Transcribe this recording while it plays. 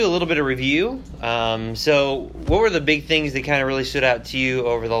A little bit of review. So what were the big things that kind of really stood out to you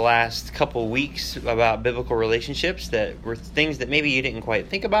over the last couple weeks about biblical relationships that were things that maybe you didn't quite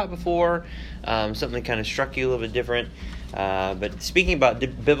think about before, something that kind of struck you a little bit different? But speaking about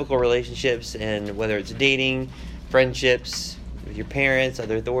biblical relationships and whether it's dating, friendships, with your parents,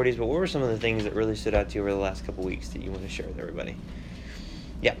 other authorities, but what were some of the things that really stood out to you over the last couple weeks that you want to share with everybody?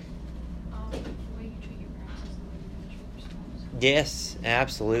 Yeah. Yes,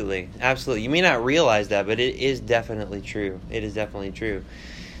 absolutely. Absolutely. You may not realize that, but it is definitely true. It is definitely true.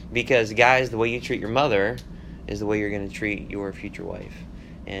 Because, guys, the way you treat your mother is the way you're going to treat your future wife.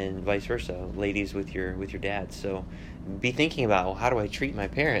 And vice versa, ladies with your dad. So be thinking about, well, how do I treat my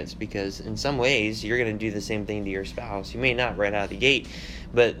parents? Because in some ways, you're going to do the same thing to your spouse. You may not right out of the gate,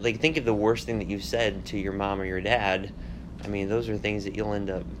 but think of the worst thing that you've said to your mom or your dad. I mean, those are things that you'll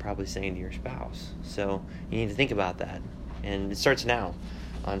end up probably saying to your spouse. So you need to think about that. And it starts now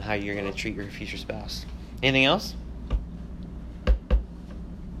on how you're going to treat your future spouse. Anything else?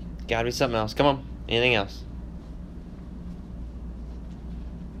 Gotta be something else. Come on. Anything else?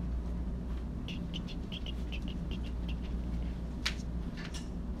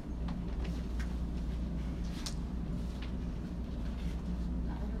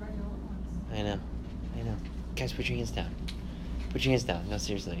 I know. Guys, put your hands down. Put your hands down. No,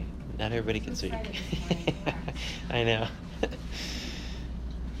 seriously. Not everybody can speak. I know.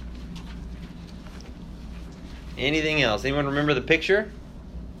 Anything else? Anyone remember the picture?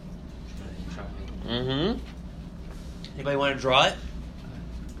 Mm-hmm. Anybody want to draw it?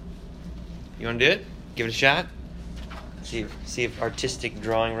 You want to do it? Give it a shot? See if artistic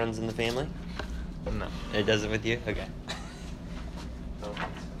drawing runs in the family? No. It doesn't with you? Okay.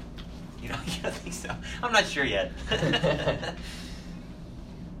 You don't think so? I'm not sure yet.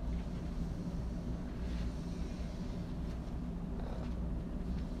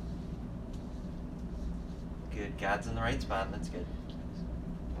 Good. God's in the right spot. That's good.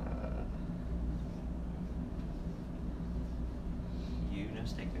 No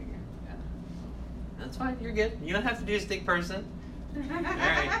stick figure. Yeah. That's fine. You're good. You don't have to do a stick person. All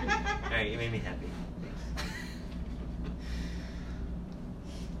right. You made me happy. Thanks.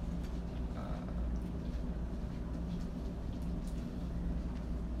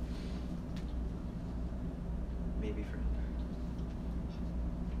 Maybe friend.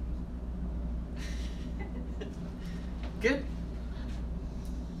 Good.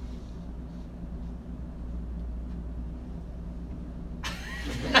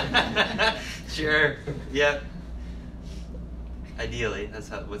 Sure. Yep. Ideally, that's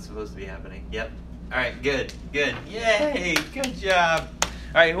what's supposed to be happening. Yep. All right. Good. Yay! Good job. All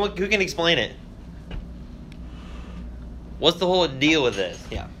right. Who can explain it? What's the whole deal with this?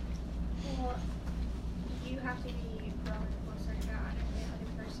 Yeah. Well, you have to be growing closer to God, and the other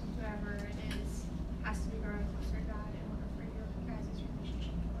person, whoever it is, has to be growing closer to God in order for your guys'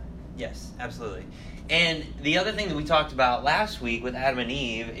 relationship to work. Yes, absolutely. And the other thing that we talked about last week with Adam and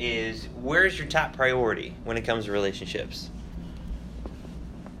Eve is, where's your top priority when it comes to relationships?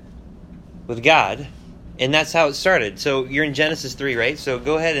 With God. And that's how it started. So you're in Genesis 3, right? So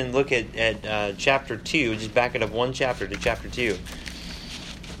go ahead and look at chapter 2. Just back it up one chapter to chapter 2.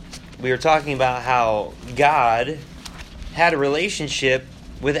 We were talking about how God had a relationship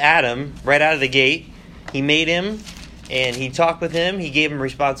with Adam right out of the gate. He made him. And he talked with him. He gave him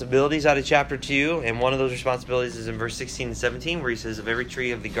responsibilities out of chapter 2. And one of those responsibilities is in verse 16 and 17, where he says, of every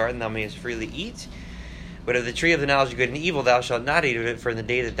tree of the garden thou mayest freely eat. But of the tree of the knowledge of good and evil thou shalt not eat of it, for in the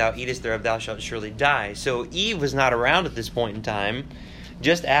day that thou eatest thereof thou shalt surely die. So Eve was not around at this point in time,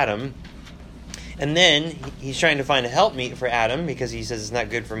 just Adam. And then he's trying to find a helpmeet for Adam, because he says it's not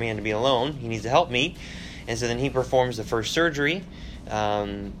good for man to be alone. He needs a helpmeet. And so then he performs the first surgery.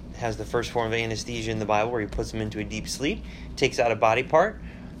 Has the first form of anesthesia in the Bible, where he puts him into a deep sleep, takes out a body part,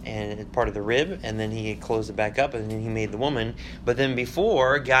 and part of the rib, and then he closed it back up, and then he made the woman. But then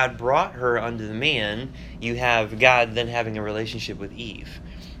before God brought her unto the man, you have God then having a relationship with Eve.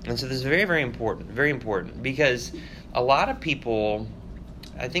 And so this is very, very important, because a lot of people,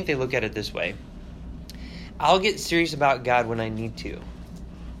 I think they look at it this way. I'll get serious about God when I need to.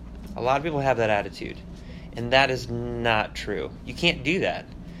 A lot of people have that attitude, and that is not true. You can't do that.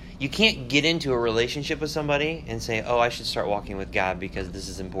 You can't get into a relationship with somebody and say, oh, I should start walking with God because this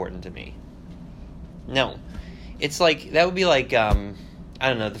is important to me. No. It's like, that would be like, I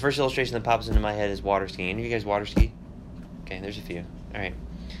don't know, the first illustration that pops into my head is water skiing. Any of you guys water ski? Okay, there's a few. All right.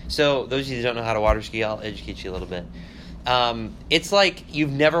 So those of you that don't know how to water ski, I'll educate you a little bit. It's like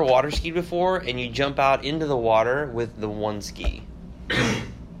you've never water skied before and you jump out into the water with the one ski. Have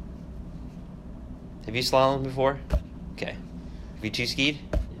you slalomed before? Okay. Have you two skied?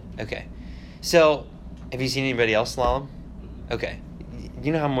 Okay. So, have you seen anybody else slalom? Okay.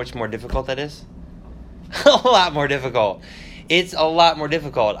 You know how much more difficult that is? A lot more difficult. It's a lot more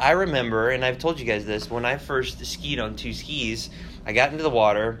difficult. I remember, and I've told you guys this, when I first skied on 2 skis, I got into the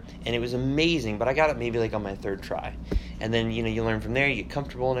water, and it was amazing, but I got it maybe like on my 3rd try. And then, you learn from there, you get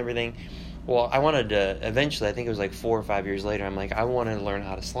comfortable and everything. Well, I wanted to, eventually, I think it was like 4 or 5 years later, I'm like, I want to learn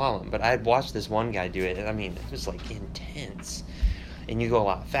how to slalom. But I had watched this one guy do it, and I mean, it was like intense. And you go a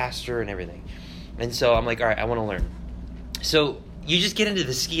lot faster and everything. And so I'm like, all right, I want to learn. So you just get into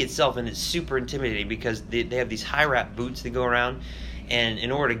the ski itself, and it's super intimidating because they have these high-wrap boots that go around, and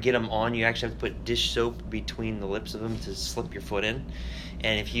in order to get them on, you actually have to put dish soap between the lips of them to slip your foot in.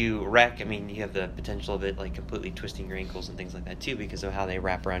 And if you wreck, I mean, you have the potential of it like completely twisting your ankles and things like that too because of how they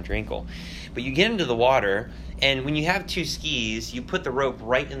wrap around your ankle. But you get into the water, and when you have 2 skis, you put the rope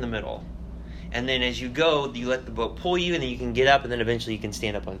right in the middle. And then as you go, you let the boat pull you, and then you can get up, and then eventually you can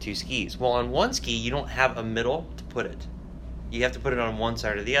stand up on 2 skis. Well, on 1 ski, you don't have a middle to put it. You have to put it on one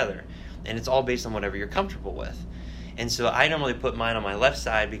side or the other. And it's all based on whatever you're comfortable with. And so I normally put mine on my left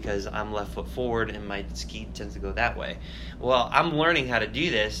side because I'm left foot forward and my ski tends to go that way. Well, I'm learning how to do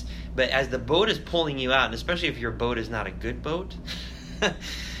this, but as the boat is pulling you out, and especially if your boat is not a good boat,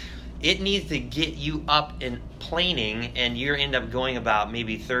 it needs to get you up and planing, and you end up going about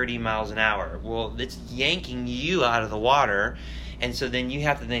maybe 30 miles an hour. Well, it's yanking you out of the water, and so then you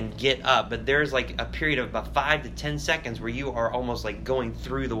have to then get up. But there's like a period of about 5 to 10 seconds where you are almost like going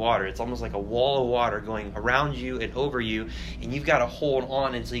through the water. It's almost like a wall of water going around you and over you, and you've got to hold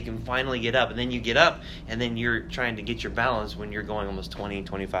on until you can finally get up. And then you get up, and then you're trying to get your balance when you're going almost 20,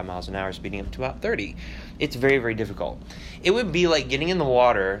 25 miles an hour, speeding up to about 30. It's very, very difficult. It would be like getting in the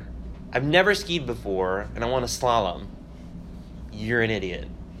water. I've never skied before, and I want to slalom. You're an idiot.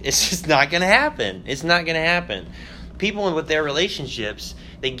 It's just not going to happen. It's not going to happen. People with their relationships,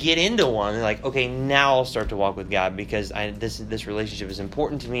 they get into one, they're like, okay, now I'll start to walk with God because this relationship is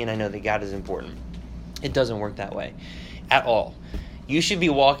important to me, and I know that God is important. It doesn't work that way at all. You should be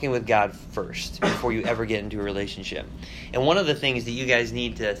walking with God first before you ever get into a relationship. And one of the things that you guys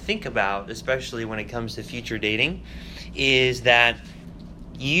need to think about, especially when it comes to future dating, is that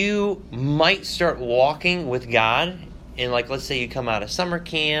you might start walking with God. And like, let's say you come out of summer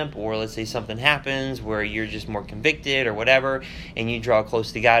camp, or let's say something happens where you're just more convicted or whatever, and you draw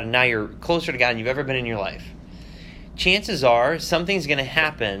close to God, and now you're closer to God than you've ever been in your life. Chances are something's going to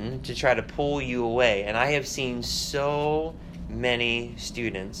happen to try to pull you away. And I have seen so many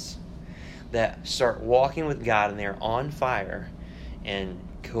students that start walking with God, and they're on fire, and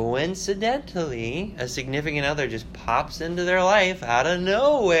coincidentally, a significant other just pops into their life out of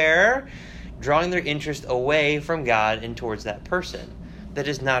nowhere, drawing their interest away from God and towards that person. That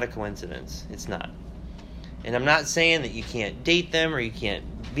is not a coincidence. It's not. And I'm not saying that you can't date them or you can't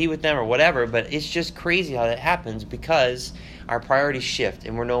be with them or whatever, but it's just crazy how that happens because our priorities shift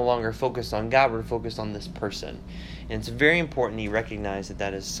and we're no longer focused on God, we're focused on this person. And it's very important that you recognize that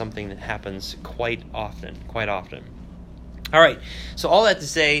that is something that happens quite often. All right, so all that to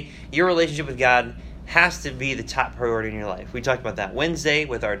say, your relationship with God has to be the top priority in your life. We talked about that Wednesday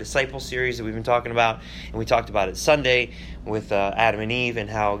with our disciple series that we've been talking about, and we talked about it Sunday with Adam and Eve and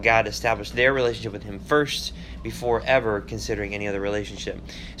how God established their relationship with Him first before ever considering any other relationship.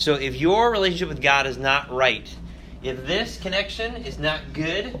 So if your relationship with God is not right, if this connection is not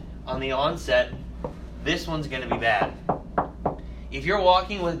good on the onset, this one's going to be bad. If you're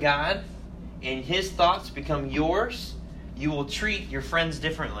walking with God and His thoughts become yours, you will treat your friends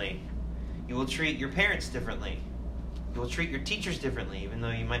differently. You will treat your parents differently. You will treat your teachers differently, even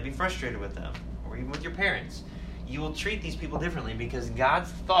though you might be frustrated with them, or even with your parents. You will treat these people differently because God's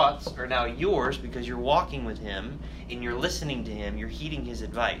thoughts are now yours because you're walking with Him and you're listening to Him, you're heeding His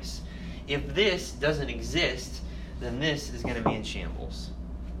advice. If this doesn't exist, then this is going to be in shambles.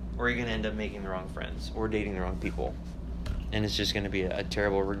 Or you're going to end up making the wrong friends or dating the wrong people. And it's just going to be a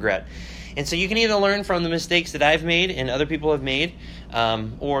terrible regret. And so you can either learn from the mistakes that I've made and other people have made,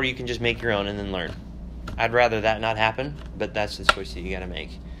 or you can just make your own and then learn. I'd rather that not happen, but that's the choice that you got to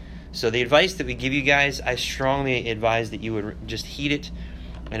make. So the advice that we give you guys, I strongly advise that you would just heed it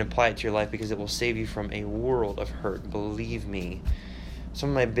and apply it to your life because it will save you from a world of hurt. Believe me, some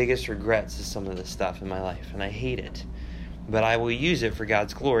of my biggest regrets is some of this stuff in my life, and I hate it. But I will use it for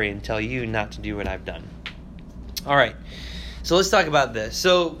God's glory and tell you not to do what I've done. All right. So let's talk about this.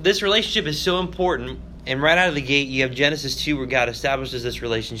 So this relationship is so important, and right out of the gate, you have Genesis 2 where God establishes this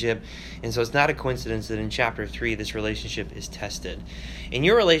relationship, and so it's not a coincidence that in chapter 3 this relationship is tested. And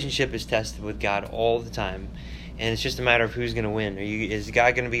your relationship is tested with God all the time, and it's just a matter of who's going to win. Is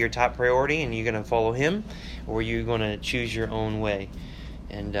God going to be your top priority, and you're going to follow Him, or are you going to choose your own way?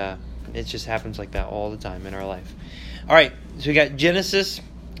 And it just happens like that all the time in our life. All right, so we got Genesis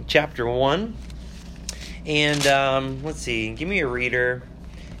chapter 1. And let's see, give me a reader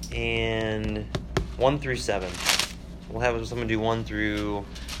and 1 through 7. We'll have someone do 1 through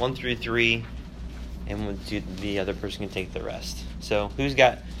 3, and we'll do, the other person can take the rest. So who's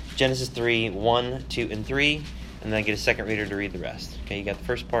got Genesis 3, 1, 2, and 3? And then I get a second reader to read the rest. Okay, you got the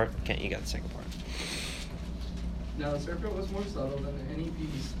first part. Kent, you got the second part. Now the serpent was more subtle than any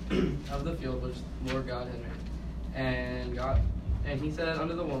beast of the field which the Lord God had made. And he said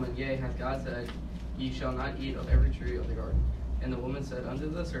unto the woman, Yea, hath God said, Ye shall not eat of every tree of the garden. And the woman said unto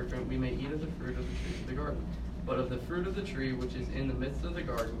the serpent, We may eat of the fruit of the trees of the garden. But of the fruit of the tree which is in the midst of the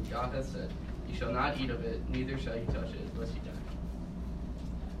garden, God hath said, Ye shall not eat of it, neither shall ye touch it, lest ye die.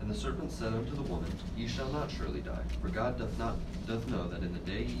 And the serpent said unto the woman, Ye shall not surely die, for God doth know that in the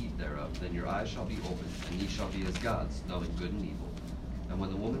day ye eat thereof, then your eyes shall be opened, and ye shall be as gods, knowing good and evil. And when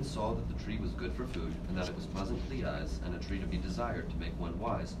the woman saw that the tree was good for food, and that it was pleasant to the eyes, and a tree to be desired to make one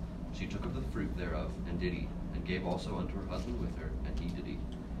wise, she took of the fruit thereof, and did eat, and gave also unto her husband with her, and he did eat.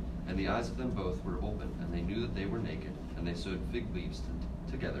 And the eyes of them both were open, and they knew that they were naked, and they sewed fig leaves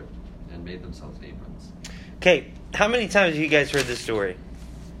together, and made themselves aprons. Okay, how many times have you guys heard this story?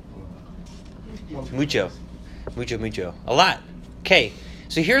 Mucho. A lot. Okay,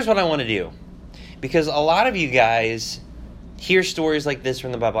 so here's what I want to do. Because a lot of you guys hear stories like this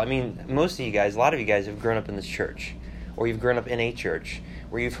from the Bible. I mean, most of you guys, a lot of you guys have grown up in this church. Or you've grown up in a church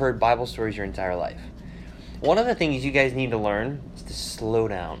where you've heard Bible stories your entire life. One of the things you guys need to learn is to slow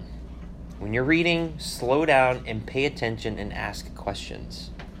down. When you're reading, slow down and pay attention and ask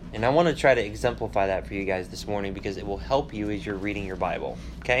questions. And I want to try to exemplify that for you guys this morning because it will help you as you're reading your Bible.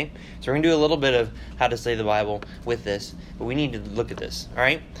 Okay? So we're going to do a little bit of how to study the Bible with this, but we need to look at this. All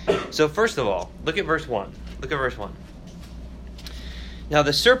right? So first of all, look at verse 1. Look at verse 1. Now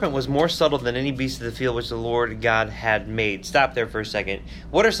the serpent was more subtle than any beast of the field which the Lord God had made. Stop there for a second.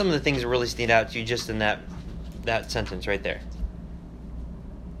 What are some of the things that really stand out to you just in that sentence right there?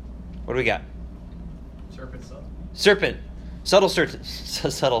 What do we got? Serpent subtle. Serpent. Subtle serpent.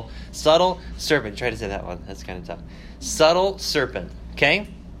 Subtle serpent. Try to say that one. That's kind of tough. Subtle serpent. Okay?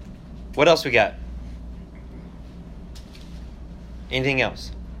 What else we got? Anything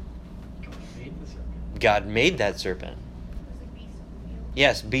else? God made the serpent. God made that serpent. It was a beast of the field.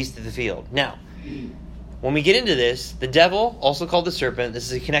 Yes, beast of the field. Now, when we get into this, the devil, also called the serpent, this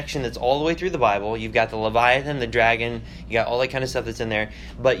is a connection that's all the way through the Bible. You've got the Leviathan, the dragon, you got all that kind of stuff that's in there.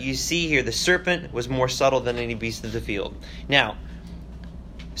 But you see here, the serpent was more subtle than any beast of the field. Now,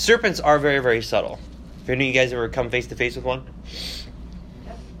 serpents are very, very subtle. If any of you guys ever come face to face with one?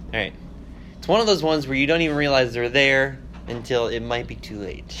 Yep. All right. It's one of those ones where you don't even realize they're there until it might be too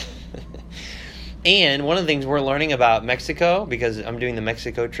late. And one of the things we're learning about Mexico, because I'm doing the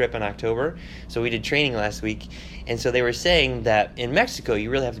Mexico trip in October, so we did training last week, and so they were saying that in Mexico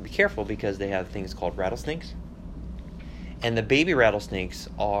you really have to be careful because they have things called rattlesnakes. And the baby rattlesnakes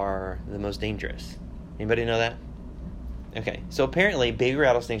are the most dangerous. Anybody know that? Okay, so apparently baby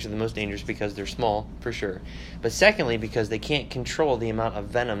rattlesnakes are the most dangerous because they're small, for sure. But secondly, because they can't control the amount of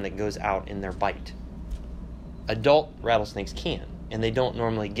venom that goes out in their bite. Adult rattlesnakes can. And they don't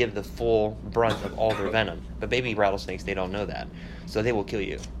normally give the full brunt of all their venom. But baby rattlesnakes, they don't know that. So they will kill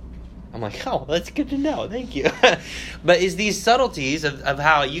you. I'm like, oh, that's good to know. Thank you. But it's these subtleties of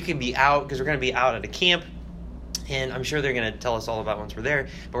how you can be out, because we're going to be out at a camp. And I'm sure they're going to tell us all about once we're there.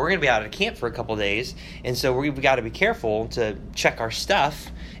 But we're going to be out at a camp for a couple days. And so we've got to be careful to check our stuff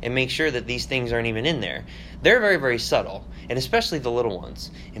and make sure that these things aren't even in there. They're very, very subtle. And especially the little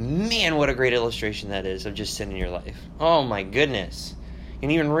ones. And man, what a great illustration that is of just sin in your life. Oh my goodness. You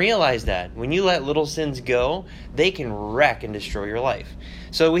don't even realize that. When you let little sins go, they can wreck and destroy your life.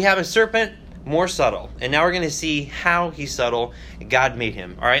 So we have a serpent, more subtle. And now we're going to see how he's subtle. God made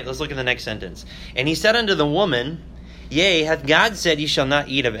him. All right, let's look at the next sentence. And he said unto the woman, Yea, hath God said, Ye shall not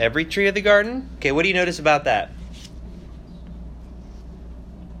eat of every tree of the garden? Okay, what do you notice about that?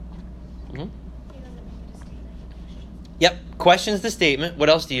 Yep, questions the statement. What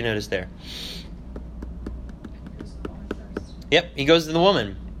else do you notice there? Goes to the woman first. Yep, he goes to the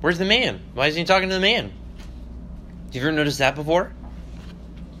woman. Where's the man? Why isn't he talking to the man? Have you ever noticed that before?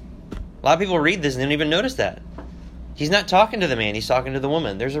 A lot of people read this and don't even notice that. He's not talking to the man, he's talking to the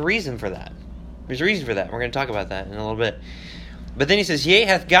woman. There's a reason for that. There's a reason for that. We're going to talk about that in a little bit. But then he says, Yea,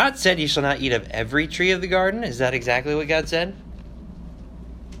 hath God said, Ye shall not eat of every tree of the garden? Is that exactly what God said?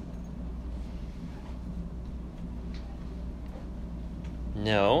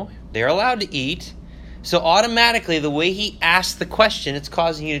 No, they're allowed to eat. So automatically, the way he asked the question, it's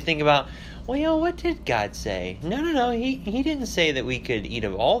causing you to think about, well, what did God say? No. He didn't say that we could eat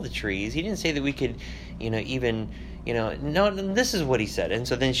of all the trees. He didn't say that we could, no, this is what he said. And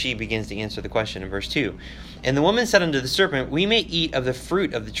so then she begins to answer the question in verse 2. And the woman said unto the serpent, we may eat of the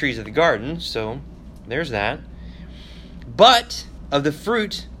fruit of the trees of the garden. So there's that. But of the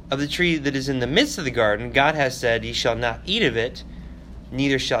fruit of the tree that is in the midst of the garden, God has said, ye shall not eat of it,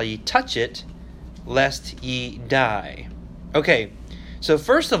 neither shall ye touch it, lest ye die. Okay, so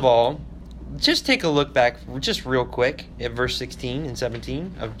first of all, just take a look back just real quick at verse 16 and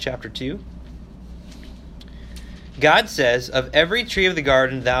 17 of chapter 2. God says, of every tree of the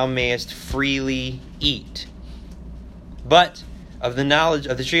garden thou mayest freely eat. But of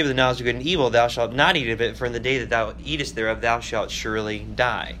the tree of the knowledge of good and evil thou shalt not eat of it, for in the day that thou eatest thereof thou shalt surely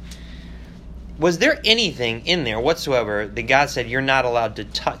die. Was there anything in there whatsoever that God said you're not allowed to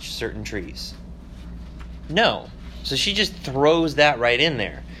touch certain trees? No. So she just throws that right in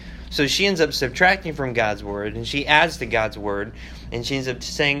there. So she ends up subtracting from God's word, and she adds to God's word, and she ends up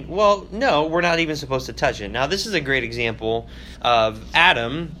saying, well, no, we're not even supposed to touch it. Now, this is a great example of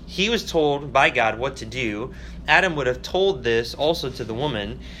Adam. He was told by God what to do. Adam would have told this also to the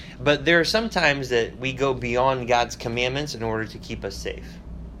woman, but there are some times that we go beyond God's commandments in order to keep us safe.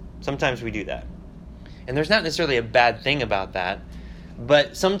 Sometimes we do that. And there's not necessarily a bad thing about that,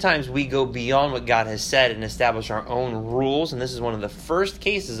 but sometimes we go beyond what God has said and establish our own rules, and this is one of the first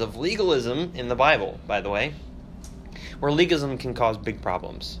cases of legalism in the Bible, by the way, where legalism can cause big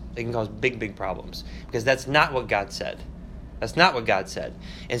problems. It can cause big problems, because that's not what God said. That's not what God said.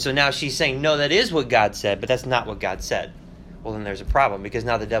 And so now she's saying, no, that is what God said, but that's not what God said. Well, then there's a problem, because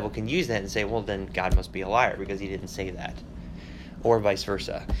now the devil can use that and say, well, then God must be a liar because he didn't say that. Or vice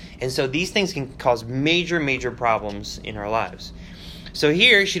versa. And so these things can cause major problems in our lives. So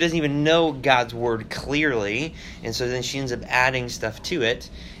here, she doesn't even know God's word clearly, and so then she ends up adding stuff to it.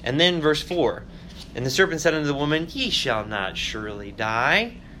 And then verse 4, and the serpent said unto the woman, ye shall not surely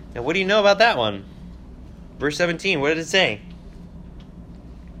die. Now what do you know about that one? Verse 17, what did it say?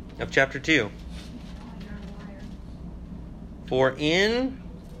 Of chapter 2. For in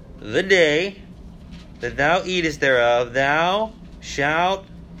the day that thou eatest thereof, thou shalt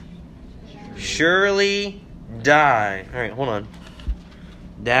surely die. All right, hold on.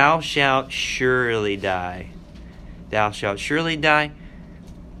 Thou shalt surely die. Thou shalt surely die.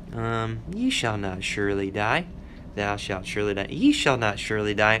 Ye shall not surely die. Thou shalt surely die. Ye shall not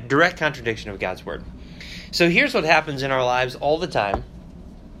surely die. Direct contradiction of God's word. So here's what happens in our lives all the time.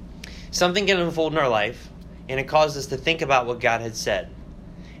 Something can unfold in our life, and it causes us to think about what God had said.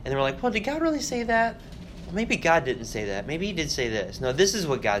 And then we're like, well, did God really say that? Well, maybe God didn't say that. Maybe he did say this. No, this is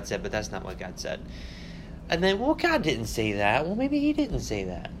what God said, but that's not what God said. And then, well, God didn't say that. Well, maybe he didn't say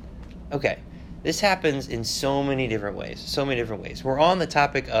that. Okay, this happens in so many different ways. So many different ways. We're on the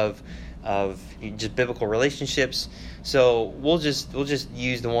topic of just biblical relationships, so we'll just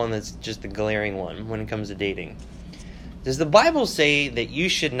use the one that's just the glaring one when it comes to dating. Does the Bible say that you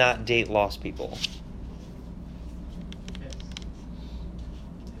should not date lost people? Yes.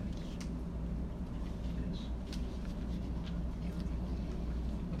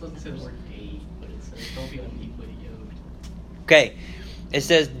 It doesn't say the word date, but it says don't be unequally yoked. Okay, it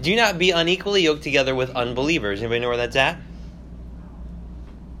says, do not be unequally yoked together with unbelievers. Anybody know where that's at?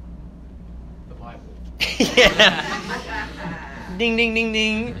 The Bible. Yeah. Ding, ding, ding,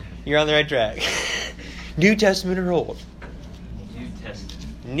 ding. You're on the right track. New Testament or Old? New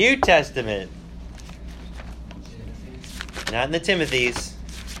Testament. New Testament. Not in the Timothys.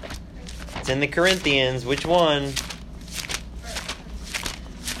 It's in the Corinthians. Which one?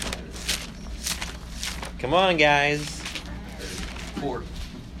 Come on, guys. 4.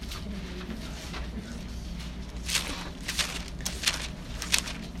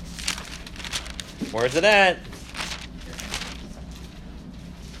 Where's it at?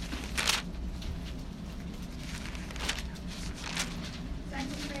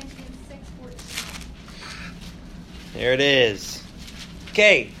 There it is.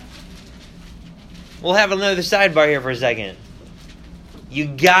 Okay. We'll have another sidebar here for a second. You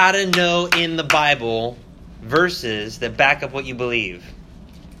gotta know in the Bible verses that back up what you believe.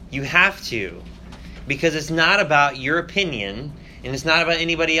 You have to. Because it's not about your opinion, and it's not about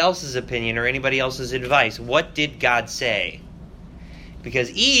anybody else's opinion or anybody else's advice. What did God say? Because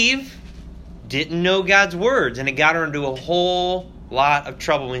Eve didn't know God's words, and it got her into a whole lot of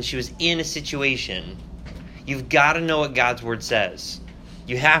trouble when she was in a situation. You've got to know what God's word says.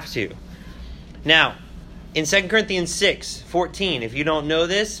 You have to. Now, in 2 Corinthians 6:14, if you don't know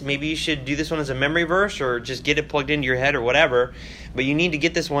this, maybe you should do this one as a memory verse or just get it plugged into your head or whatever, but you need to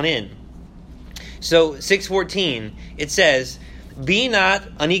get this one in. So 6:14, it says, Be not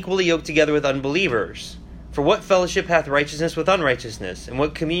unequally yoked together with unbelievers. For what fellowship hath righteousness with unrighteousness? And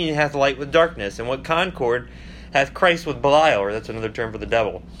what communion hath light with darkness? And what concord hath Christ with Belial? Or that's another term for the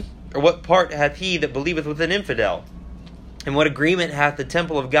devil. Or what part hath he that believeth with an infidel? And what agreement hath the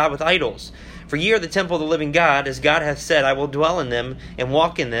temple of God with idols? For ye are the temple of the living God, as God hath said, I will dwell in them, and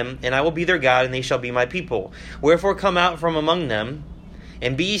walk in them, and I will be their God, and they shall be my people. Wherefore come out from among them,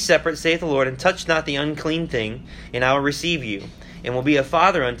 and be ye separate, saith the Lord, and touch not the unclean thing, and I will receive you, and will be a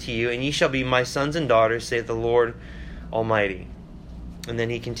father unto you, and ye shall be my sons and daughters, saith the Lord Almighty. And then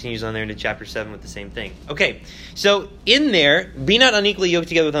he continues on there into chapter 7 with the same thing. Okay, so in there, be not unequally yoked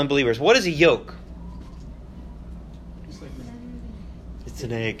together with unbelievers. What is a yoke? It's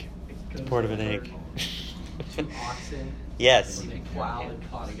an egg. It's part of an egg. 2 oxen. Yes. They plow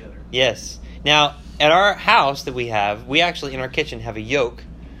and paw together. Yes. Now, at our house that we actually in our kitchen have a yoke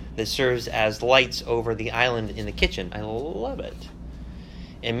that serves as lights over the island in the kitchen. I love it.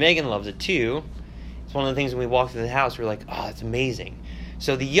 And Megan loves it too. It's one of the things when we walk through the house, we're like, oh, it's amazing.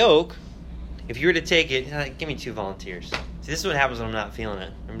 So the yoke, if you were to take it, give me 2 volunteers. See, this is what happens when I'm not feeling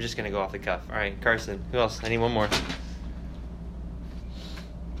it. I'm just going to go off the cuff. All right, Carson. Who else? I need one more.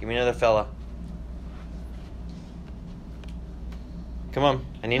 Give me another fella. Come on.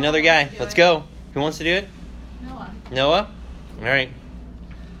 I need another guy. Let's go. Who wants to do it? Noah. Noah? All right.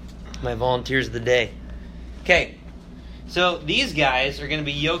 My volunteers of the day. Okay. So these guys are going to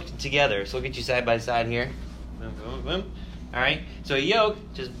be yoked together. So we'll get you side by side here. Boom, boom, boom. All right. So a yoke,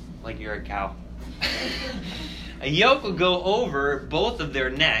 just like you're a cow. A yoke will go over both of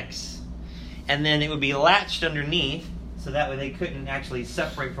their necks, and then it would be latched underneath, so that way they couldn't actually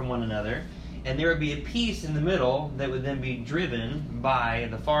separate from one another. And there would be a piece in the middle that would then be driven by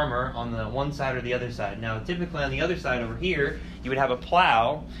the farmer on the one side or the other side. Now, typically on the other side over here, you would have a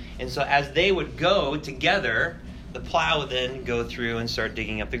plow. And so as they would go together, the plow would then go through and start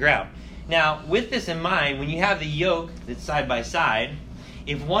digging up the ground. Now, with this in mind, when you have the yoke that's side by side,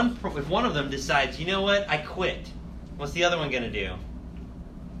 if one of them decides, you know what, I quit, what's the other one going to do?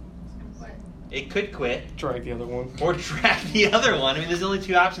 It could quit. Drag the other one. Or drag the other one. I mean, there's only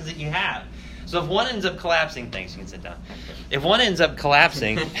 2 options that you have. So if one ends up collapsing, thanks, you can sit down. If one ends up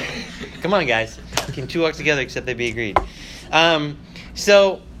collapsing, come on, guys. Can 2 walk together except they be agreed?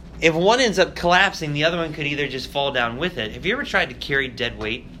 So if one ends up collapsing, the other one could either just fall down with it. Have you ever tried to carry dead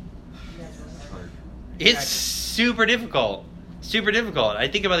weight? It's super difficult. Super difficult. I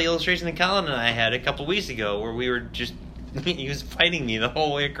think about the illustration that Colin and I had a couple weeks ago where we were just... he was fighting me the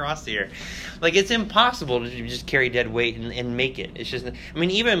whole way across here. Like, it's impossible to just carry dead weight and make it. It's just, I mean,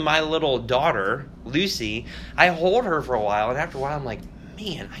 even my little daughter, Lucy, I hold her for a while, and after a while I'm like,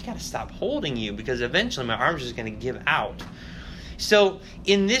 man, I got to stop holding you because eventually my arms are just going to give out. So,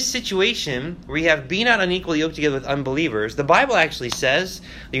 in this situation, where you have be not unequally yoked together with unbelievers, the Bible actually says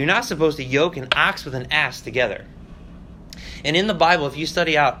that you're not supposed to yoke an ox with an ass together. And in the Bible, if you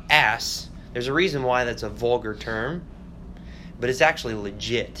study out ass, there's a reason why that's a vulgar term. But it's actually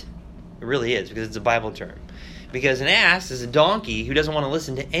legit. It really is, because it's a Bible term. Because an ass is a donkey who doesn't want to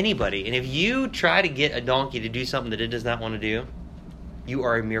listen to anybody. And if you try to get a donkey to do something that it does not want to do, you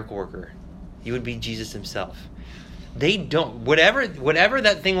are a miracle worker. You would be Jesus himself. They don't. Whatever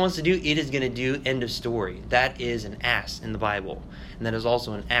that thing wants to do, it is going to do. End of story. That is an ass in the Bible. And that is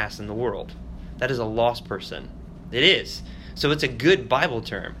also an ass in the world. That is a lost person. It is. So it's a good Bible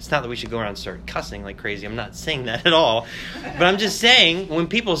term. It's not that we should go around and start cussing like crazy. I'm not saying that at all. But I'm just saying, when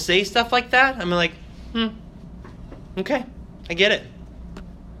people say stuff like that, I'm like, okay, I get it.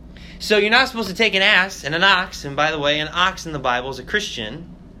 So you're not supposed to take an ass and an ox. And by the way, an ox in the Bible is a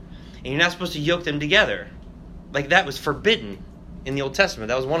Christian. And you're not supposed to yoke them together. Like, that was forbidden in the Old Testament.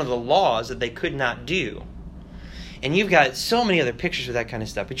 That was one of the laws that they could not do. And you've got so many other pictures of that kind of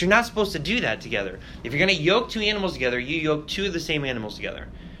stuff. But you're not supposed to do that together. If you're going to yoke 2 animals together, you yoke 2 of the same animals together.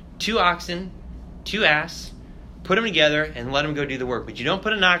 2 oxen, 2 ass, put them together and let them go do the work. But you don't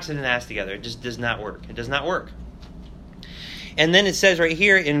put an ox and an ass together. It just does not work. It does not work. And then it says right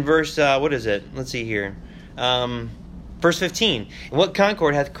here in verse, what is it? Let's see here. Verse 15. What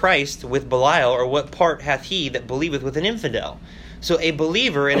concord hath Christ with Belial, or what part hath he that believeth with an infidel? So a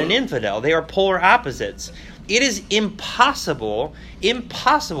believer and an infidel, they are polar opposites. It is impossible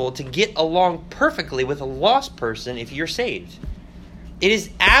to get along perfectly with a lost person if you're saved. It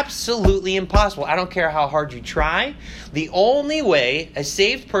is absolutely impossible. I don't care how hard you try. The only way a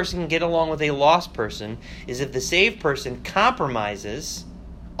saved person can get along with a lost person is if the saved person compromises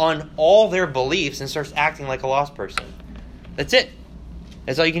on all their beliefs and starts acting like a lost person. That's it.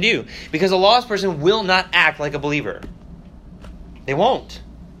 That's all you can do. Because a lost person will not act like a believer. They won't.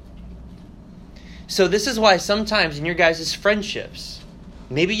 So this is why sometimes in your guys' friendships,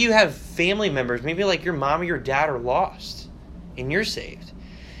 maybe you have family members, maybe like your mom or your dad are lost and you're saved.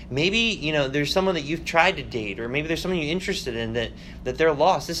 Maybe, there's someone that you've tried to date, or maybe there's someone you're interested in that they're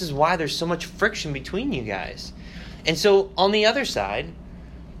lost. This is why there's so much friction between you guys. And so on the other side,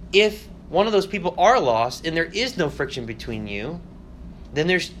 if one of those people are lost and there is no friction between you, then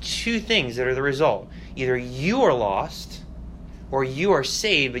there's two things that are the result. Either you are lost or you are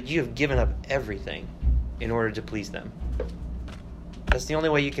saved, but you have given up everything in order to please them. That's the only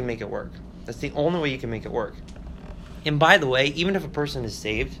way you can make it work. That's the only way you can make it work. And by the way, even if a person is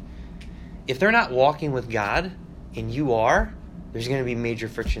saved, if they're not walking with God and you are, there's going to be major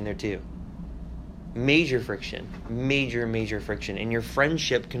friction there too. Major friction. Major friction. And your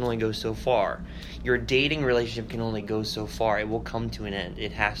friendship can only go so far. Your dating relationship can only go so far. It will come to an end.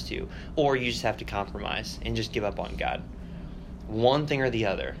 It has to. Or you just have to compromise and just give up on God. One thing or the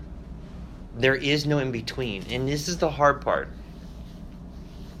other. There is no in between. And this is the hard part.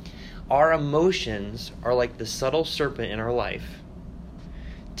 Our emotions are like the subtle serpent in our life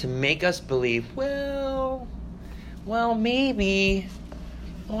to make us believe, well, maybe,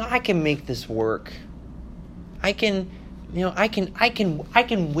 I can make this work. I can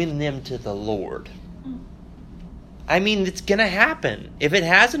win them to the Lord. I mean, it's going to happen. If it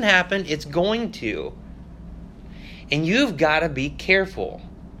hasn't happened, it's going to. And you've got to be careful.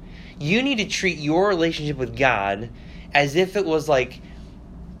 You need to treat your relationship with God as if it was like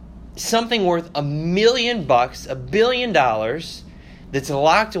something worth $1 million, $1 billion, that's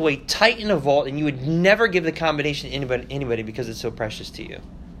locked away tight in a vault, and you would never give the combination to anybody because it's so precious to you.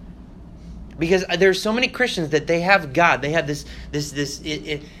 Because there's so many Christians that they have God. They have this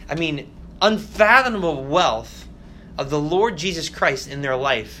unfathomable wealth of the Lord Jesus Christ in their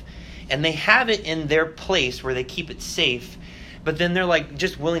life. And they have it in their place where they keep it safe. But then they're like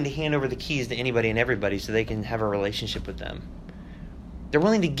just willing to hand over the keys to anybody and everybody so they can have a relationship with them. They're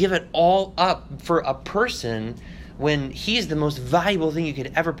willing to give it all up for a person when he's the most valuable thing you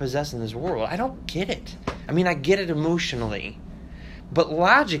could ever possess in this world. I don't get it. I mean, I get it emotionally. But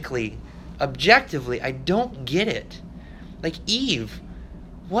logically, objectively, I don't get it. Like Eve,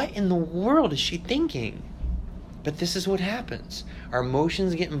 what in the world is she thinking? But this is what happens. Our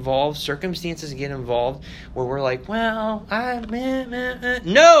emotions get involved, circumstances get involved, where we're like, No,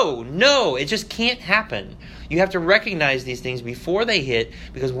 it just can't happen. You have to recognize these things before they hit,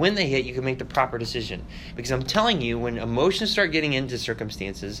 because when they hit, you can make the proper decision. Because I'm telling you, when emotions start getting into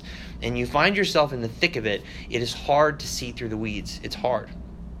circumstances, and you find yourself in the thick of it, it is hard to see through the weeds. It's hard.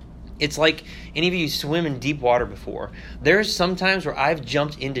 It's like any of you swim in deep water before. There's some times where I've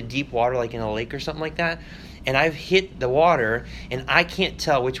jumped into deep water, like in a lake or something like that, and I've hit the water, and I can't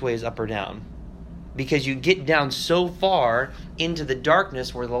tell which way is up or down. Because you get down so far into the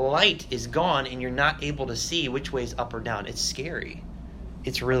darkness where the light is gone, and you're not able to see which way is up or down. It's scary.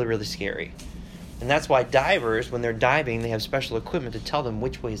 It's really, really scary. And that's why divers, when they're diving, they have special equipment to tell them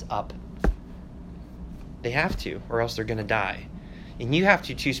which way is up. They have to, or else they're going to die. And you have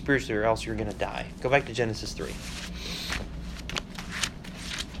to too spiritually, or else you're going to die. Go back to Genesis 3.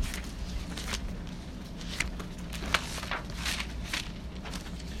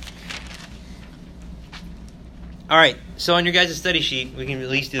 All right, so on your guys' study sheet, we can at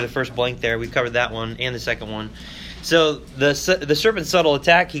least do the first blank there. We covered that one and the second one. So the serpent's subtle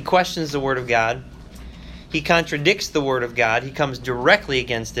attack, he questions the word of God. He contradicts the word of God. He comes directly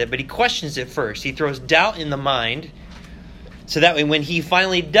against it, but he questions it first. He throws doubt in the mind, so that way when he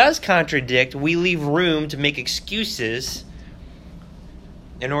finally does contradict, we leave room to make excuses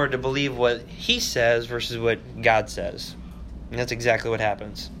in order to believe what he says versus what God says. And that's exactly what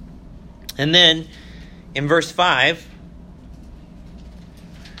happens. And then in verse 5,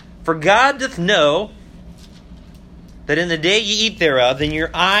 for God doth know that in the day ye eat thereof, then your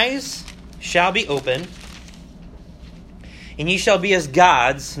eyes shall be open, and ye shall be as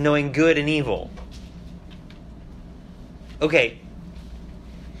gods, knowing good and evil. Okay,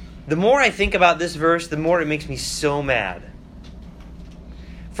 the more I think about this verse, the more it makes me so mad.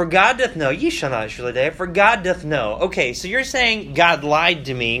 For God doth know, ye shall not surely die, for God doth know. Okay, so you're saying God lied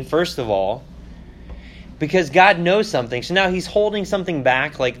to me, first of all, because God knows something. So now he's holding something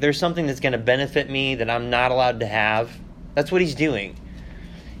back, like there's something that's going to benefit me that I'm not allowed to have. That's what he's doing.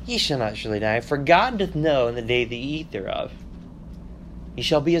 Ye shall not surely die, for God doth know in the day that ye eat thereof. Ye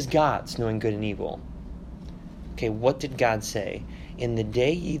shall be as gods, knowing good and evil. Okay, what did God say? In the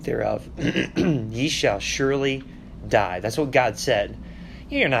day ye eat thereof, ye shall surely die. That's what God said.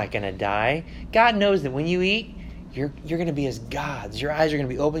 You're not going to die. God knows that when you eat, you're going to be as gods. Your eyes are going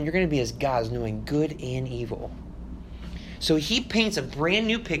to be open. You're going to be as gods, knowing good and evil. So he paints a brand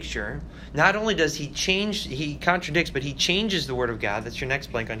new picture. Not only does he contradicts, but he changes the Word of God. That's your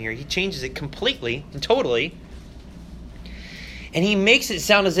next blank on here. He changes it completely and totally. And he makes it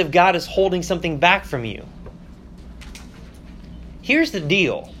sound as if God is holding something back from you. Here's the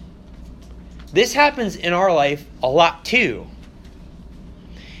deal. This happens in our life a lot too.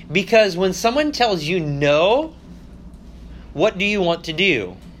 Because when someone tells you no, what do you want to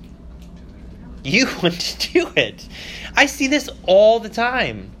do? You want to do it. I see this all the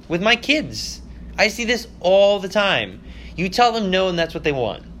time with my kids. I see this all the time. You tell them no and that's what they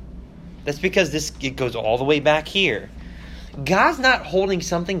want. That's because it goes all the way back here. God's not holding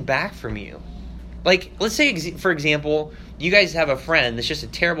something back from you. Like, let's say, for example, you guys have a friend that's just a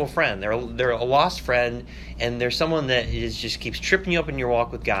terrible friend. They're a lost friend, and there's someone that just keeps tripping you up in your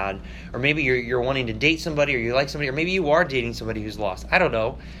walk with God. Or maybe you're wanting to date somebody, or you like somebody, or maybe you are dating somebody who's lost. I don't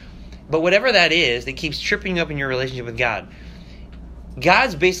know. But whatever that is, that keeps tripping you up in your relationship with God,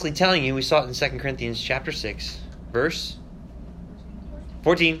 God's basically telling you, we saw it in 2 Corinthians chapter 6, verse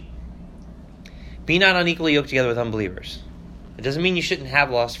 14. Be not unequally yoked together with unbelievers. It doesn't mean you shouldn't have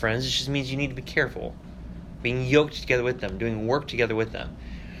lost friends. It just means you need to be careful. Being yoked together with them, doing work together with them.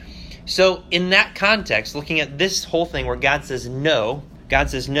 So in that context, looking at this whole thing where God says no,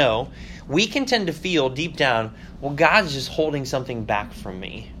 we can tend to feel deep down, well, God's just holding something back from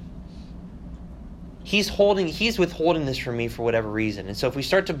me. He's withholding this from me for whatever reason. And so if we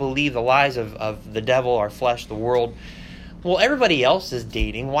start to believe the lies of the devil, our flesh, the world, well, everybody else is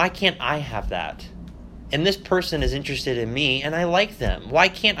dating. Why can't I have that? And this person is interested in me, and I like them. Why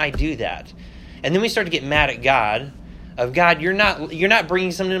can't I do that? And then we start to get mad at God. Of God, you're not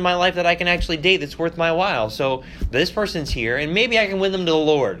bringing something in my life that I can actually date that's worth my while. So this person's here, and maybe I can win them to the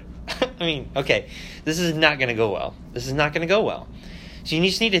Lord. I mean, okay, this is not going to go well. This is not going to go well. So you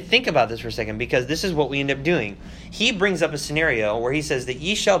just need to think about this for a second, because this is what we end up doing. He brings up a scenario where he says that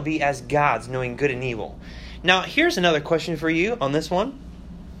ye shall be as gods, knowing good and evil. Now, here's another question for you on this one.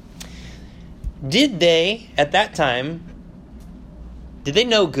 Did they, at that time, did they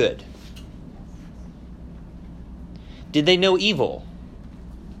know good? Did they know evil?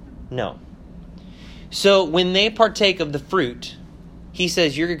 No. So when they partake of the fruit, he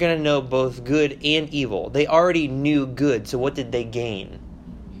says you're going to know both good and evil. They already knew good, so what did they gain?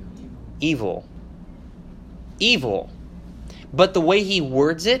 Evil. Evil. But the way he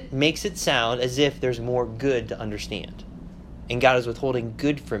words it makes it sound as if there's more good to understand. And God is withholding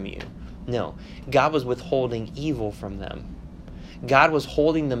good from you. No, God was withholding evil from them. God was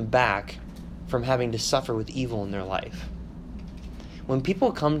holding them back from having to suffer with evil in their life. When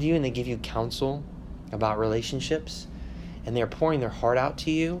people come to you and they give you counsel about relationships, and they're pouring their heart out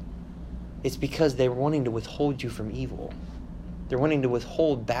to you, it's because they're wanting to withhold you from evil. They're wanting to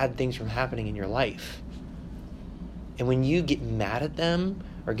withhold bad things from happening in your life. And when you get mad at them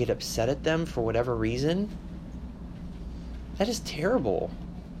or get upset at them for whatever reason, that is terrible.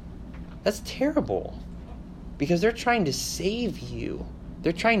 That's terrible. Because they're trying to save you.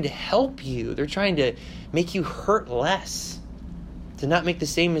 They're trying to help you. They're trying to make you hurt less. To not make the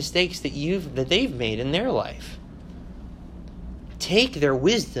same mistakes that they've made in their life. Take their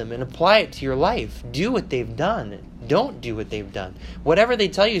wisdom and apply it to your life. Do what they've done. Don't do what they've done. Whatever they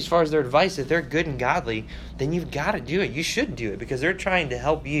tell you as far as their advice, if they're good and godly, then you've got to do it. You should do it because they're trying to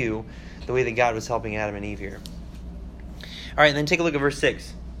help you the way that God was helping Adam and Eve here. All right, and then take a look at verse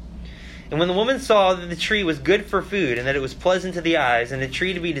 6. And when the woman saw that the tree was good for food, and that it was pleasant to the eyes, and a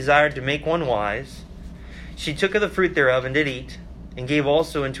tree to be desired to make one wise, she took of the fruit thereof and did eat, and gave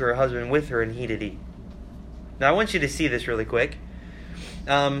also unto her husband with her, and he did eat. Now I want you to see this really quick.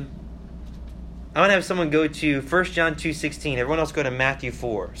 I'm going to have someone go to 1 John 2:16. Everyone else go to Matthew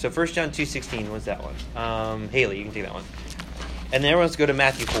 4. So 1 John 2:16 was that one. Haley, you can take that one. And then everyone else go to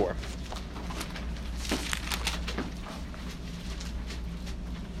Matthew 4.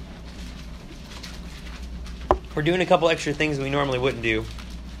 We're doing a couple extra things we normally wouldn't do,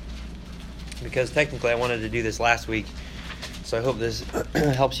 because technically I wanted to do this last week. So I hope this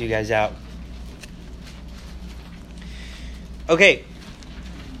helps you guys out. Okay.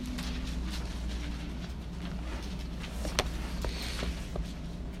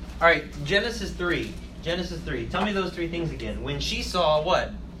 All right, Genesis 3. Genesis 3. Tell me those three things again. When she saw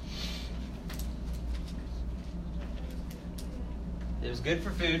what? It was good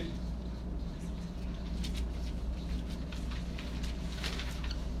for food.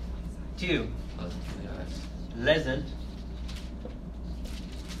 Two. Pleasant.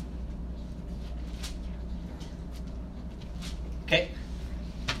 Okay.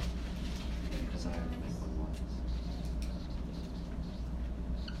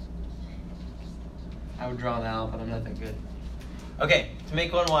 I would draw that out, but I'm not that good. Okay, to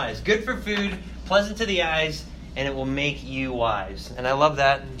make one wise. Good for food, pleasant to the eyes, and it will make you wise. And I love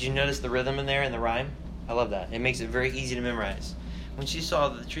that. Did you notice the rhythm in there in the rhyme? I love that. It makes it very easy to memorize. When she saw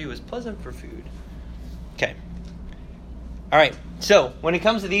that the tree was pleasant for food. Okay. All right. So, when it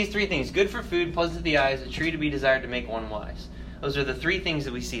comes to these three things, good for food, pleasant to the eyes, a tree to be desired to make one wise. Those are the three things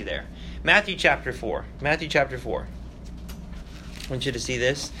that we see there. Matthew chapter 4. Matthew chapter 4. I want you to see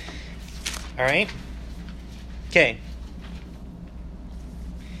this. All right. Okay.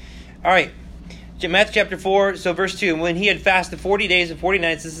 All right. Matthew chapter 4, so verse 2. When he had fasted 40 days and 40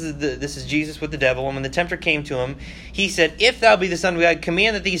 nights, this is Jesus with the devil, and when the tempter came to him, he said, "If thou be the Son of God,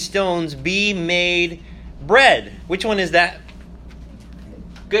 command that these stones be made bread." Which one is that?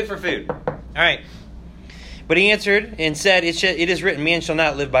 Good for food. All right. But he answered and said, It is written, man shall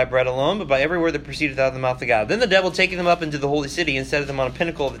not live by bread alone, but by every word that proceedeth out of the mouth of God. Then the devil taketh him up into the holy city, and setteth him on a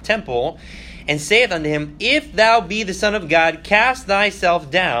pinnacle of the temple, and saith unto him, If thou be the Son of God, cast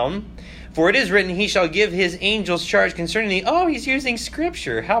thyself down, for it is written, he shall give his angels charge concerning thee. Oh, he's using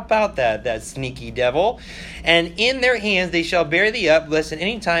scripture. How about that sneaky devil? And in their hands they shall bear thee up, lest at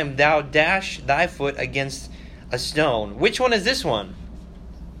any time thou dash thy foot against a stone. Which one is this one?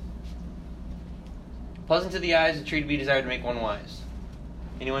 Pleasant to the eyes, a tree to be desired to make one wise.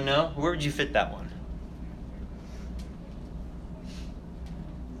 Anyone know? Where would you fit that one?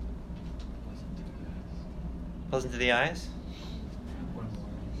 Pleasant to the eyes?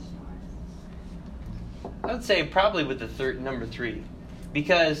 I would say probably with the number 3,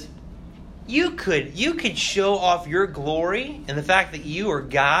 because you could show off your glory and the fact that you are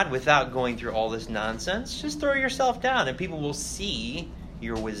God without going through all this nonsense. Just throw yourself down, and people will see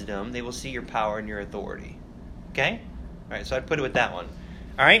your wisdom. They will see your power and your authority. Okay? All right. So I'd put it with that one.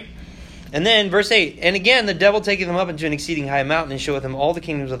 All right. And then verse 8, and again the devil taketh him up into an exceeding high mountain, and showeth him all the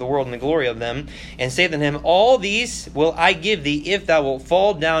kingdoms of the world and the glory of them, and saith unto him, All these will I give thee, if thou wilt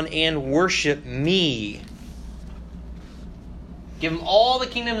fall down and worship me. Give him all the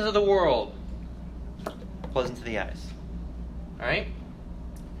kingdoms of the world. Pleasant to the eyes. All right?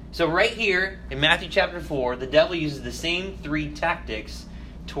 So right here in Matthew chapter 4, the devil uses the same 3 tactics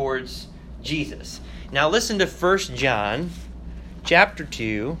towards Jesus. Now listen to 1 John chapter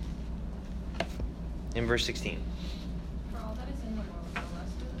 2 in verse 16. For all that is in the world, the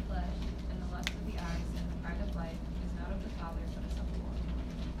lust of the flesh, and the lust of the eyes, and the pride of life, is not of the Father, but is of the world.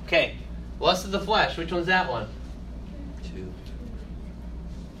 Okay. Lust of the flesh. Which one's that one? 2.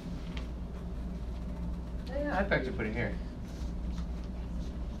 Yeah, I better put it here.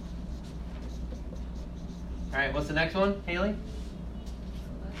 All right, what's the next one, Haley?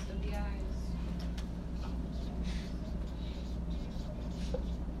 The lust of the eyes.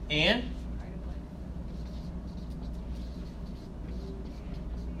 And? Pride of life.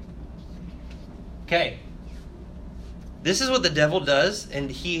 Okay. This is what the devil does, and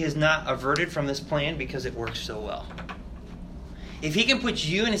he has not averted from this plan because it works so well. If he can put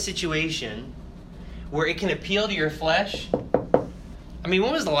you in a situation where it can appeal to your flesh. I mean,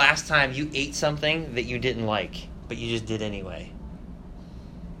 when was the last time you ate something that you didn't like, but you just did anyway?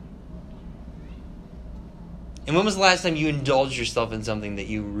 And when was the last time you indulged yourself in something that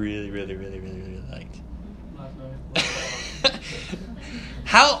you really, really, really, really, really liked?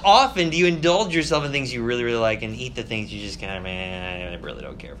 How often do you indulge yourself in things you really, really like and eat the things you just kind of, man, I really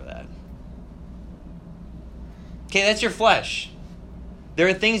don't care for that? Okay, that's your flesh. There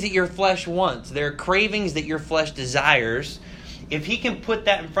are things that your flesh wants. There are cravings that your flesh desires. If he can put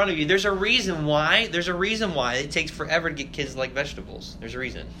that in front of you, there's a reason why. There's a reason why it takes forever to get kids to like vegetables. There's a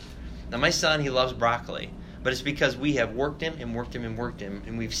reason. Now, my son, he loves broccoli. But it's because we have worked him and worked him and worked him.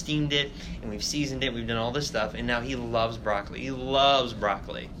 And we've steamed it and we've seasoned it. We've done all this stuff. And now he loves broccoli. He loves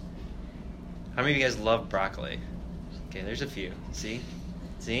broccoli. How many of you guys love broccoli? Okay, there's a few. See?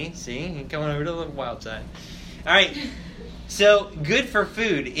 You're coming over to the wild side. All right. So, good for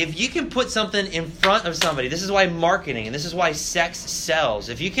food. If you can put something in front of somebody, this is why marketing, and this is why sex sells.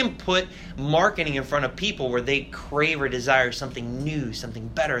 If you can put marketing in front of people where they crave or desire something new, something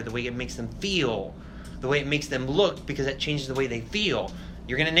better, the way it makes them feel, the way it makes them look, because that changes the way they feel,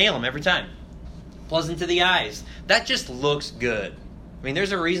 you're going to nail them every time. Pleasant to the eyes. That just looks good. I mean,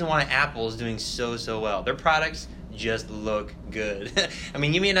 there's a reason why Apple is doing so well. Their products just look good. I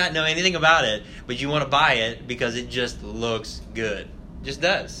mean, you may not know anything about it, but you want to buy it because it just looks good. It just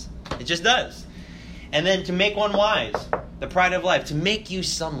does. It just does. And then to make one wise, the pride of life, to make you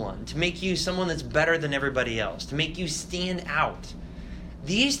someone that's better than everybody else, to make you stand out.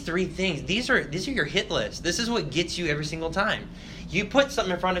 These 3 things, these are your hit list. This is what gets you every single time. You put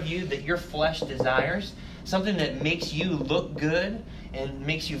something in front of you that your flesh desires, something that makes you look good and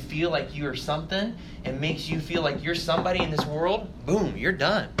makes you feel like you're something and makes you feel like you're somebody in this world, boom, you're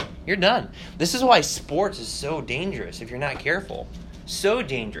done. You're done. This is why sports is so dangerous if you're not careful. So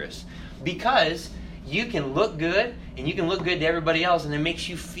dangerous. Because you can look good and you can look good to everybody else, and it makes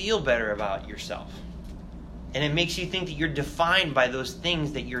you feel better about yourself. And it makes you think that you're defined by those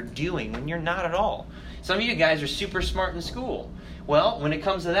things that you're doing when you're not at all. Some of you guys are super smart in school. Well, when it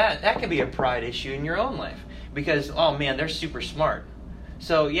comes to that could be a pride issue in your own life. Because, oh man, they're super smart.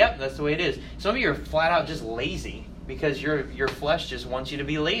 So, yep, that's the way it is. Some of you are flat out just lazy because your flesh just wants you to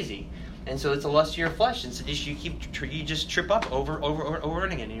be lazy. And so it's a lust of your flesh. And so you just trip up over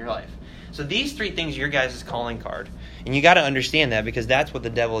and again in your life. So these three things are your guys' calling card. And you got to understand that, because that's what the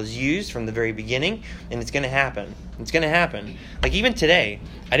devil has used from the very beginning. And it's going to happen. It's going to happen. Like even today,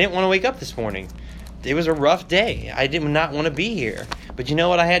 I didn't want to wake up this morning. It was a rough day. I did not want to be here. But you know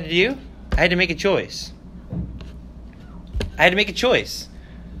what I had to do? I had to make a choice.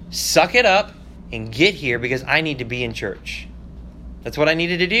 Suck it up and get here because I need to be in church. That's what I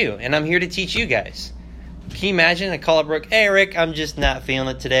needed to do. And I'm here to teach you guys. Can you imagine? I call up Rick. Hey, Rick, I'm just not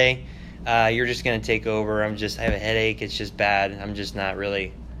feeling it today. You're just going to take over. I have a headache. It's just bad. I'm just not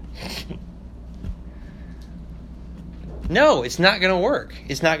really. No, it's not going to work.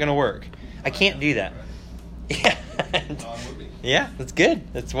 It's not going to work. I can't do that. Yeah. Yeah, that's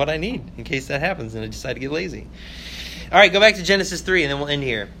good. That's what I need in case that happens and I decide to get lazy. All right, go back to Genesis 3 and then we'll end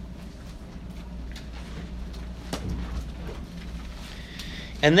here.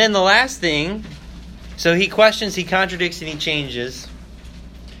 And then the last thing, so he questions, he contradicts, and he changes.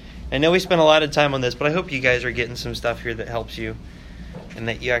 I know we spent a lot of time on this, but I hope you guys are getting some stuff here that helps you and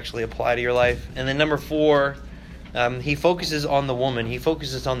that you actually apply to your life. And then number 4, he focuses on the woman. He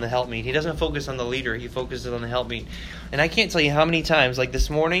focuses on the helpmeet. He doesn't focus on the leader. He focuses on the helpmeet. And I can't tell you how many times, like this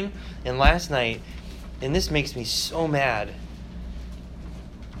morning and last night, and this makes me so mad.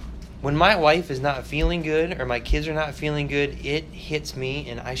 When my wife is not feeling good or my kids are not feeling good, it hits me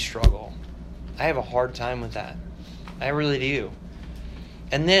and I struggle. I have a hard time with that. I really do.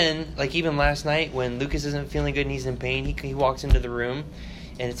 And then, like even last night when Lucas isn't feeling good and he's in pain, he walks into the room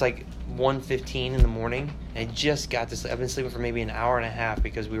and it's like 1:15 in the morning. And I just got to sleep. I've been sleeping for maybe an hour and a half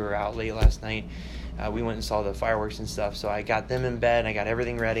because we were out late last night. We went and saw the fireworks and stuff. So I got them in bed. I got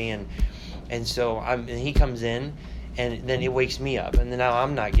everything ready. And so and he comes in. And then it wakes me up. And then now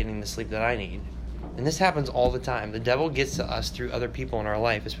I'm not getting the sleep that I need. And this happens all the time. The devil gets to us through other people in our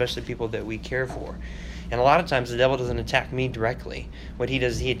life, especially people that we care for. And a lot of times the devil doesn't attack me directly. What he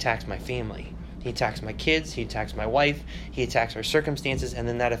does is he attacks my family. He attacks my kids. He attacks my wife. He attacks our circumstances. And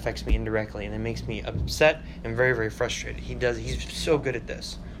then that affects me indirectly. And it makes me upset and very, very frustrated. He's so good at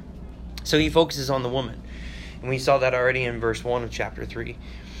this. So he focuses on the woman. And we saw that already in verse 1 of chapter 3.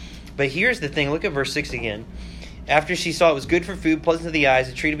 But here's the thing. Look at verse 6 again. After she saw it was good for food, pleasant to the eyes,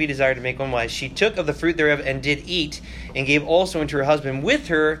 a tree to be desired to make one wise, she took of the fruit thereof and did eat, and gave also unto her husband with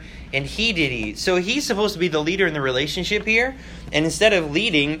her, and he did eat. So he's supposed to be the leader in the relationship here, and instead of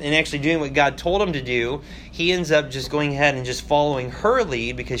leading and actually doing what God told him to do, he ends up just going ahead and just following her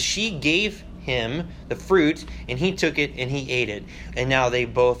lead because she gave him the fruit, and he took it and he ate it, and now they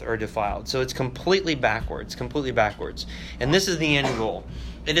both are defiled. So it's completely backwards. And this is the end goal.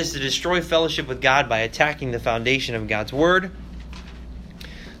 It is to destroy fellowship with God by attacking the foundation of God's word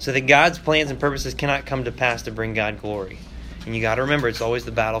so that God's plans and purposes cannot come to pass to bring God glory. And you got to remember, it's always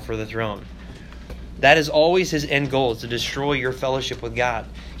the battle for the throne. That is always his end goal, is to destroy your fellowship with God.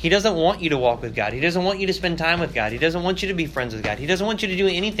 He doesn't want you to walk with God. He doesn't want you to spend time with God. He doesn't want you to be friends with God. He doesn't want you to do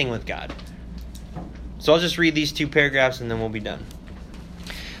anything with God. So I'll just read these 2 paragraphs and then we'll be done.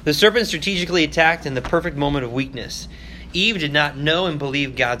 The serpent strategically attacked in the perfect moment of weakness. Eve did not know and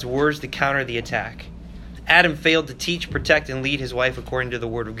believe God's words to counter the attack. Adam failed to teach, protect, and lead his wife according to the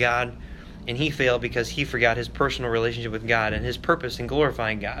word of God. And he failed because he forgot his personal relationship with God and his purpose in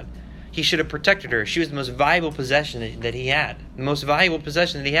glorifying God. He should have protected her. She was the most valuable possession that he had. The most valuable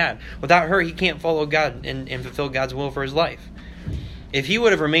possession that he had. Without her, he can't follow God and fulfill God's will for his life. If he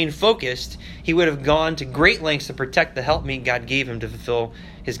would have remained focused, he would have gone to great lengths to protect the helpmeet God gave him to fulfill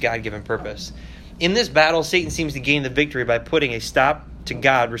his God-given purpose. In this battle, Satan seems to gain the victory by putting a stop to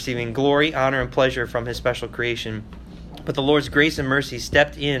God receiving glory, honor, and pleasure from his special creation. But the Lord's grace and mercy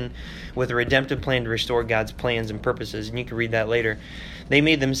stepped in with a redemptive plan to restore God's plans and purposes. And you can read that later. They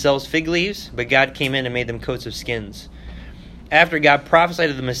made themselves fig leaves, but God came in and made them coats of skins. After God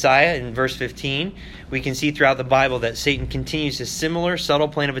prophesied of the Messiah in verse 15, we can see throughout the Bible that Satan continues his similar subtle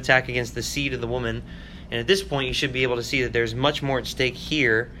plan of attack against the seed of the woman. And at this point, you should be able to see that there's much more at stake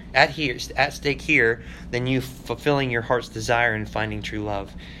here than you fulfilling your heart's desire and finding true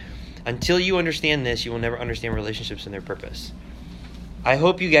love. Until you understand this, you will never understand relationships and their purpose. I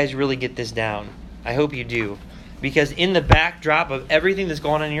hope you guys really get this down. I hope you do. Because in the backdrop of everything that's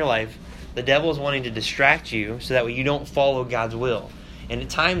going on in your life, the devil is wanting to distract you so that way you don't follow God's will. And at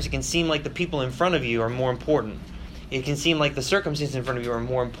times it can seem like the people in front of you are more important. It can seem like the circumstances in front of you are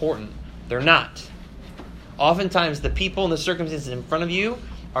more important. They're not. Oftentimes the people and the circumstances in front of you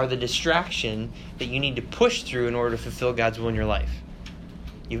are the distraction that you need to push through in order to fulfill God's will in your life.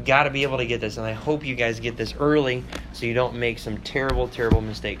 You've got to be able to get this, and I hope you guys get this early so you don't make some terrible, terrible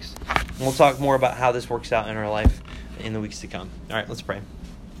mistakes. And we'll talk more about how this works out in our life in the weeks to come. All right, let's pray.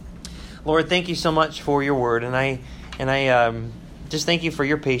 Lord, thank you so much for your word, and I just thank you for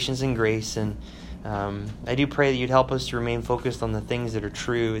your patience and grace, and I do pray that you'd help us to remain focused on the things that are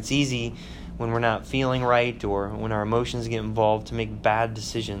true. It's easy when we're not feeling right or when our emotions get involved to make bad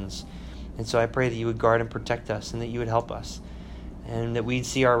decisions, and so I pray that you would guard and protect us and that you would help us, and that we'd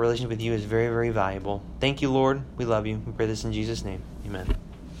see our relationship with you as very, very valuable. Thank you, Lord. We love you. We pray this in Jesus' name. Amen.